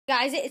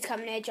Guys, it's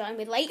coming here, join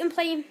with Leighton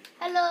playing.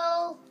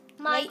 Hello,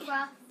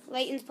 Minecraft.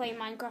 Leighton's playing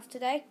Minecraft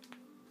today.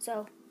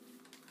 So,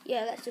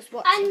 yeah, let's just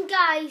watch. And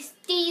guys,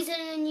 these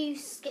are the new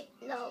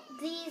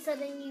these are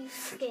the new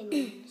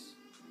skins.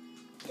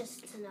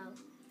 Just to know.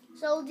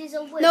 So these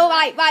are No,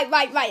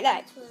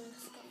 right.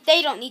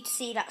 They don't need to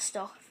see that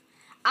stuff.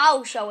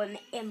 I'll show them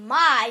in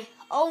my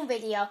own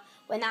video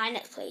when I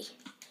next play.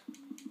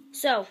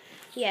 So,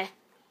 yeah.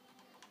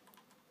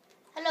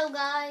 Hello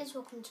guys,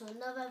 welcome to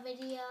another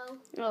video.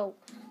 Oh,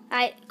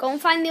 right, go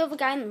and find the other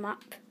guy on the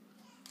map.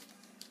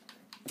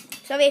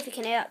 Sorry if you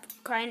can hear that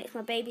crying, it's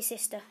my baby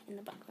sister in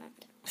the background.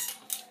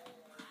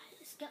 Right,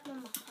 let's get my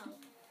map out.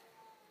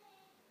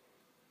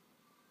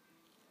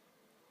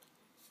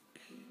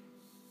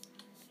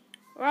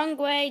 Wrong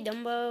way,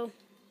 Dumbo.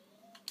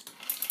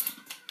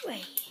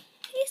 Wait,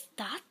 is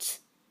that?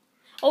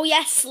 Oh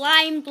yes,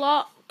 slime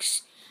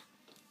blocks.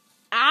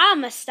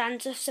 Armour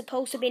stands are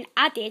supposed to have been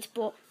added,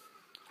 but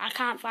I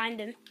can't find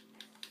them.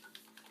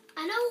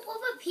 I know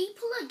other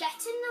people are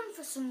getting them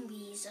for some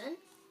reason,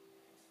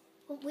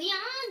 but we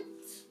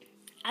aren't.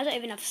 I don't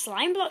even have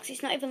slime blocks.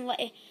 It's not even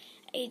letting.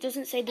 It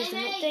doesn't say there's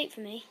an update for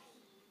me.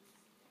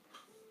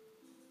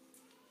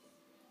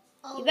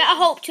 Oh, You better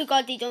hope to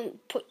God they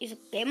don't put your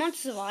game on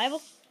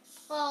survival.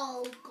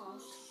 Oh God.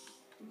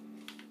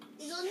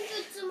 There's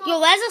hundreds of more. Yo,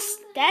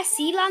 there's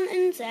sea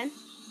lanterns then.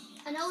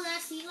 I know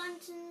there's sea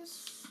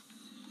lanterns.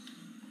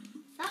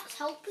 That's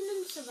helping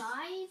them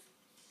survive.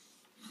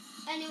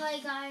 Anyway,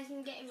 guys,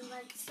 I'm getting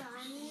red sand.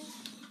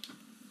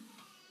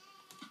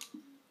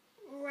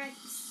 Red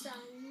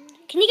sand.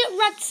 Can you get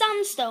red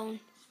sandstone?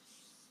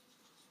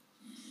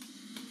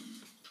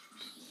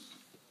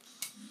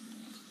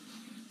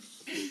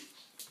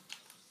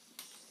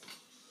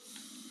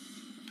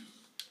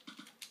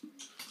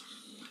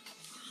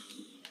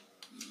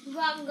 Well,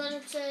 I'm going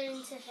to turn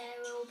into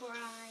Hero Brian.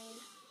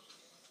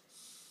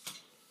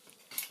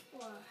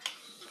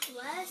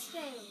 Where's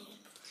Hero?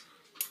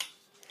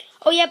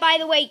 Oh yeah, by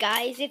the way,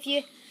 guys, if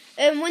you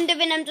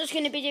wondering, I'm just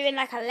going to be doing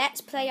like a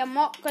let's play. I'm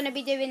not going to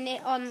be doing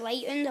it on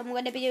Leighton's. I'm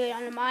going to be doing it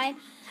on mine.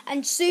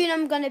 And soon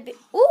I'm going to be...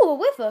 Ooh, a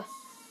wither.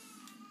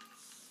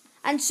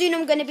 And soon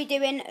I'm going to be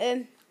doing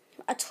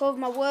a tour of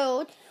my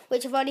world,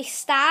 which I've already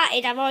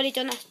started. I've already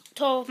done a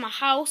tour of my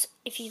house.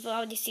 If you've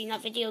already seen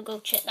that video, go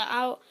check that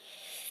out.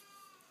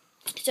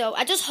 So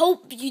I just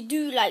hope you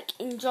do like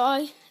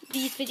enjoy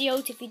these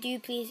videos. If you do,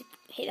 please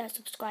hit that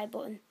subscribe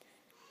button.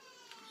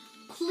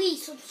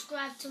 Please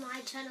subscribe to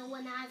my channel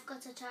when I've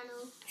got a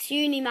channel.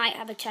 Soon you might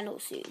have a channel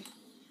soon.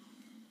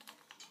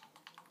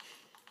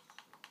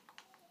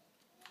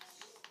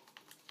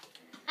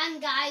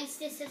 And guys,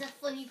 this is a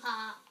funny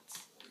part.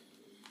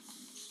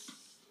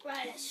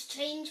 Right, let's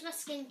change my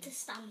skin to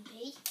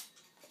Stampy.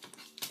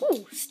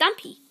 Ooh,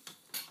 Stampy.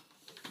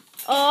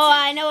 Oh,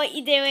 I know what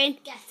you're doing.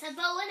 Get a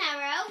bow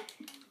and arrow.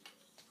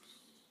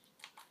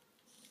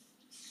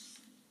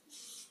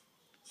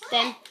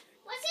 Then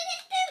What's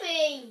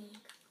it doing?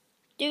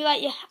 do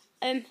like you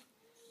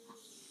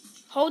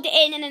hold it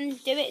in and then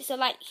do it so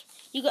like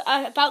you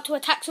are about to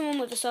attack someone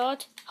with a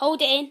sword.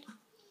 Hold it in.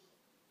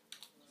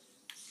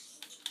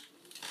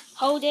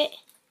 Hold it.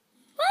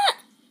 What?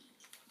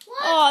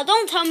 Oh,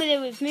 don't tell me they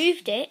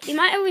removed it. They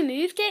might have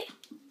removed it.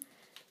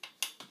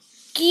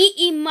 Get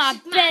in my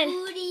bed. My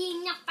booty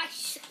in your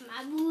face.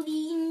 My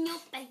booty in your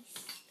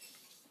face.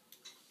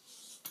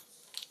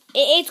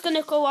 It is going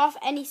to go off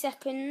any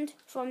second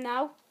from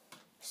now.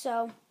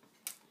 So,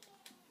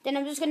 then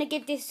I'm just going to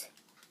give this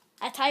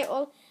a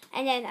title.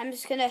 And then I'm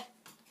just going to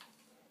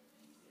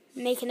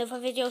make another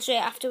video straight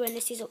after when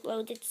this is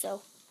uploaded.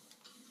 So,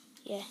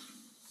 yeah.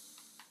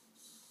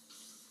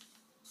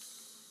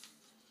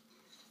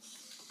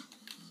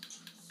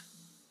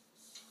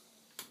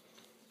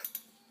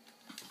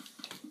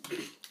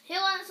 Who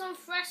wants some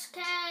fresh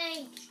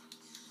cake?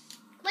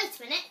 Wait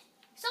a minute.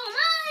 It's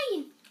all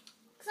mine.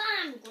 Because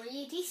I'm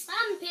greedy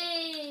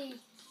Stampy.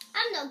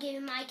 I'm not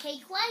giving my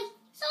cake away.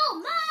 It's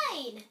all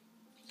mine.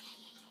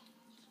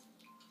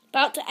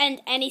 About to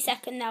end any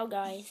second now,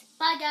 guys.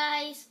 Bye,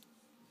 guys.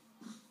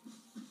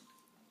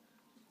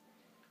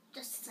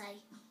 Just to say.